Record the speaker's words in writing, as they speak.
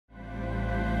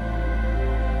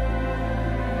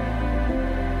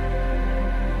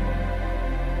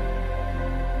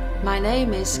My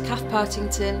name is Cath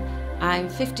Partington. I'm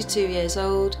 52 years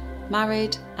old,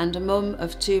 married and a mum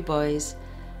of 2 boys.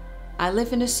 I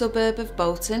live in a suburb of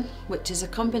Bolton, which is a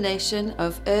combination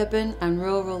of urban and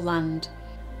rural land.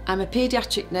 I'm a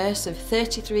paediatric nurse of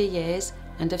 33 years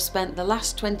and have spent the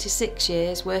last 26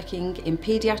 years working in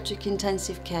paediatric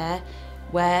intensive care,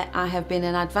 where I have been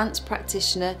an advanced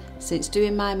practitioner since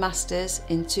doing my masters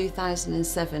in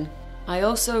 2007. I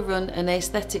also run an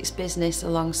aesthetics business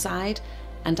alongside,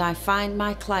 and I find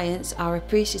my clients are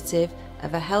appreciative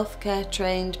of a healthcare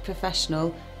trained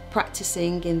professional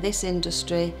practicing in this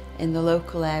industry in the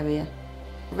local area.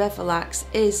 REVOLAX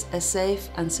is a safe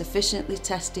and sufficiently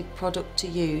tested product to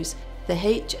use. The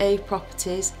HA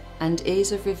properties and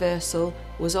ease of reversal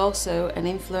was also an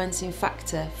influencing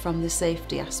factor from the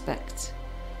safety aspect.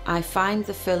 I find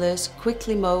the fillers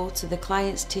quickly mould to the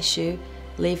client's tissue,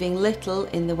 leaving little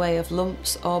in the way of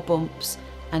lumps or bumps,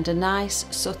 and a nice,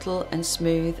 subtle and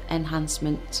smooth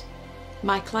enhancement.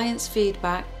 My clients'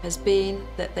 feedback has been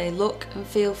that they look and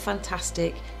feel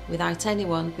fantastic without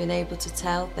anyone being able to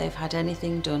tell they've had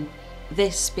anything done.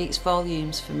 This speaks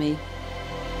volumes for me.